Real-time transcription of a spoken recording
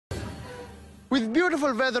With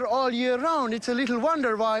beautiful weather all year round, it's a little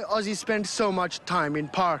wonder why Aussies spend so much time in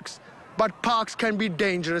parks. But parks can be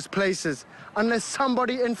dangerous places unless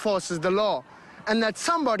somebody enforces the law. And that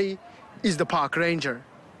somebody is the park ranger.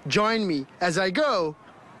 Join me as I go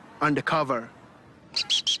undercover.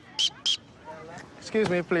 Excuse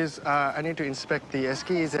me, please. I need to inspect the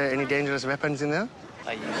esky. Is there any dangerous weapons in there?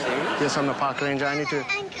 Are you serious? Yes, I'm the park ranger. I need to...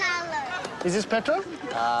 And color. Is this petrol?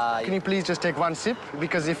 Can you please just take one sip?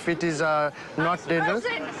 Because if it is not dangerous...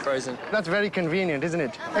 Frozen. That's very convenient, isn't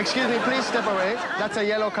it? Excuse me, please step away. That's a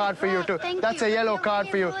yellow card for you, too. That's a yellow card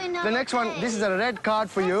for you. The next one, this is a red card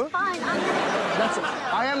for you.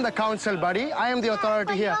 I am the council, buddy. I am the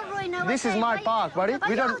authority here. This is my park, buddy.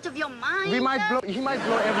 We don't... He might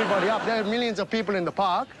blow everybody up. There are millions of people in the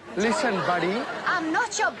park. Listen, buddy. I'm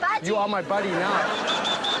not your buddy. You are my buddy now.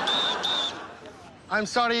 I'm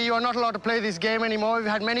sorry, you are not allowed to play this game anymore. We've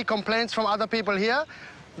had many complaints from other people here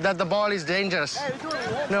that the ball is dangerous. Hey, we're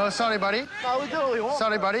doing what? No, sorry, buddy. No, we're doing what we want.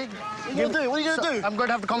 Sorry, buddy. What are you gonna do? What are you gonna do? I'm going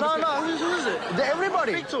to have to confiscate. No, who is it?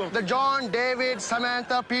 Everybody. Speak to him. The John, David,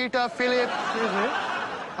 Samantha, Peter, Philip. Excuse me.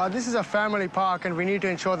 This is a family park, and we need to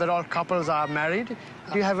ensure that all couples are married.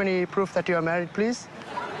 Do you have any proof that you are married, please?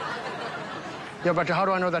 Yeah, but how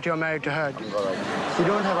do I know that you are married to her? You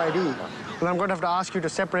don't have ID. Well, I'm going to have to ask you to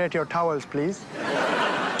separate your towels, please.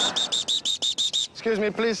 Excuse me,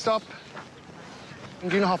 please stop.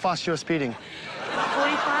 Do you know how fast you were speeding?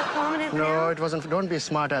 45 kilometers an hour? No, it wasn't. Don't be a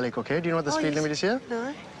smart aleck, okay? Do you know what the speed limit is here?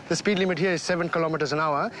 No. The speed limit here is 7 kilometers an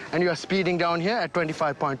hour, and you are speeding down here at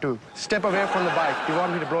 25.2. Step away from the bike. Do you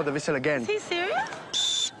want me to blow the whistle again? Is he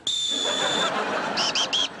serious?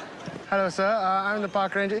 Hello, sir. I'm the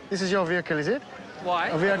park ranger. This is your vehicle, is it?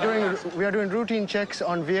 Why? We are doing routine checks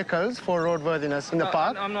on vehicles for roadworthiness in the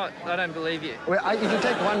park. I'm not. I don't believe you. Well, it will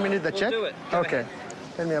take 1 minute, the check. Do it. Okay.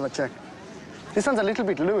 Let me have a check. This one's a little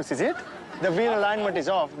bit loose, is it? The wheel alignment is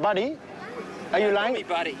off. Buddy, are you lying? Me,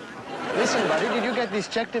 buddy. Listen, buddy, did you get this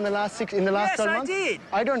checked in the last 12 months? Yes, I did.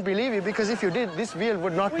 I don't believe you, because if you did, this wheel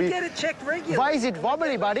would not be... We get it checked regularly. Why is it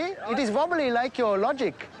wobbly, buddy? It is wobbly like your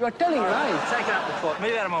logic. You are telling lies. Take it up the court.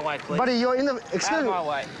 Move out of my way, please. Buddy, you're in the... Excuse Out me. of my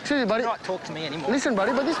way. Excuse me, buddy. Do not talk to me anymore. Listen,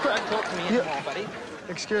 buddy, but this... Don't talk to me anymore, buddy.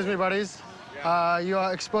 Excuse me, buddies. You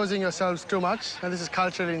are exposing yourselves too much, and this is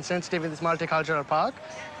culturally insensitive in this multicultural park.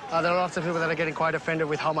 There are lots of people that are getting quite offended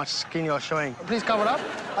with how much skin you're showing. Please cover up.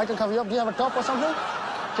 I can cover you up. Do you have a top or something?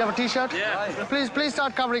 Do you have a T-shirt? Yeah. Please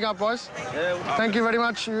start covering up, boys. Yeah. Thank you very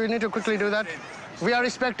much. You need to quickly do that. We are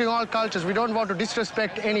respecting all cultures. We don't want to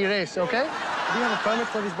disrespect any race, okay? Do you have a permit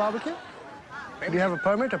for this barbecue? Do you have a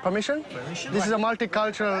permit, a permission? Permission? This is a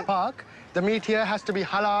multicultural park. The meat here has to be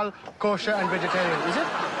halal, kosher, and vegetarian. Is it?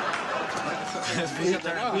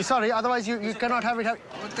 Sorry, otherwise you cannot have it.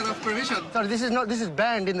 What kind of permission? Sorry, this is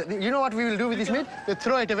banned. You know what we will do with this meat? We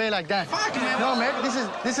throw it away like that. No, mate,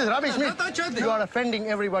 this is rubbish meat. You are offending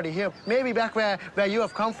everybody here. Maybe back where you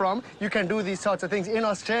have come from, you can do these sorts of things. In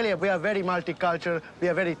Australia, we are very multicultural. We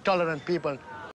are very tolerant people.